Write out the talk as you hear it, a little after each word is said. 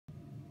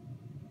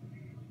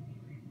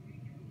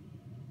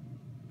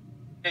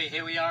Okay,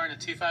 here we are in a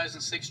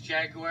 2006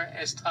 Jaguar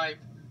S Type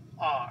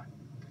R.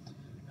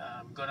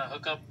 I'm going to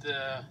hook up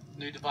the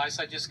new device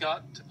I just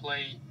got to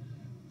play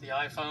the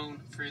iPhone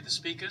through the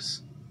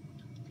speakers.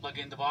 Plug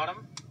in the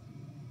bottom,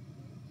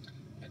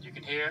 and you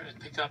can hear it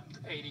picked up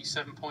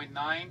 87.9.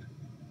 I'm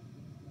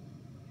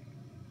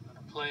going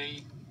to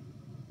play.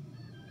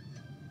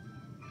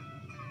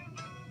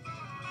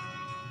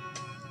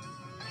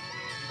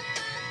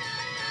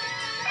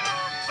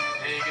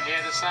 There you can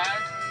hear the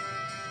sound.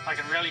 I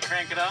can really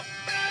crank it up.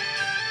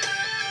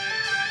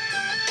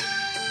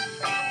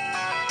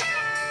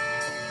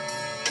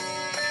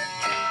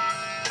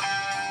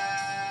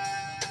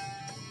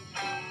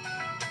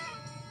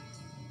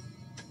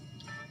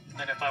 And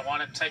then if I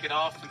want to take it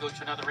off and go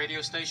to another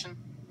radio station,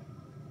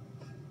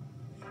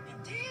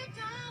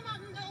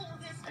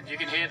 and you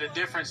can hear the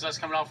difference that's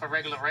coming off a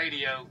regular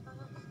radio,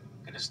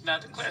 and it's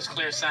not as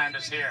clear sound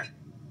as here.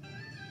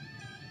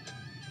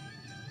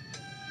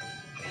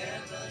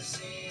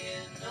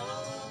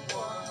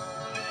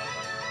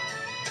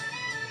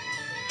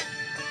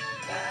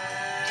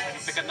 I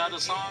can pick another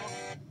song.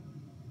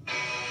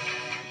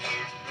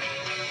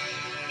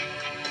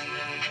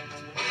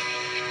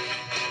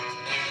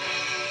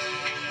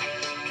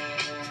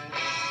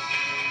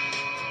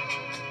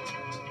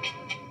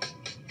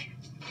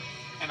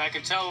 And I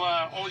can tell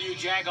all you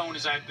Jag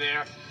owners out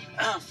there,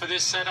 for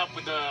this setup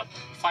with the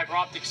fiber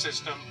optic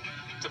system,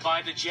 to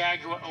buy the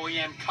Jaguar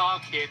OEM car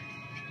kit,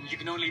 you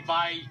can only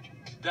buy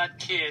that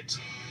kit,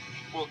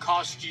 will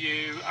cost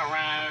you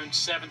around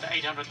 $700 to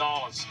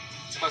 $800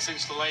 plus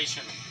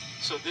installation.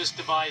 So this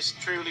device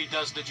truly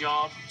does the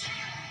job.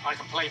 I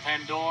can play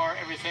Pandora,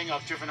 everything.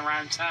 I've driven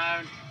around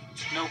town,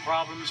 no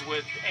problems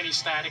with any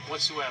static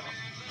whatsoever.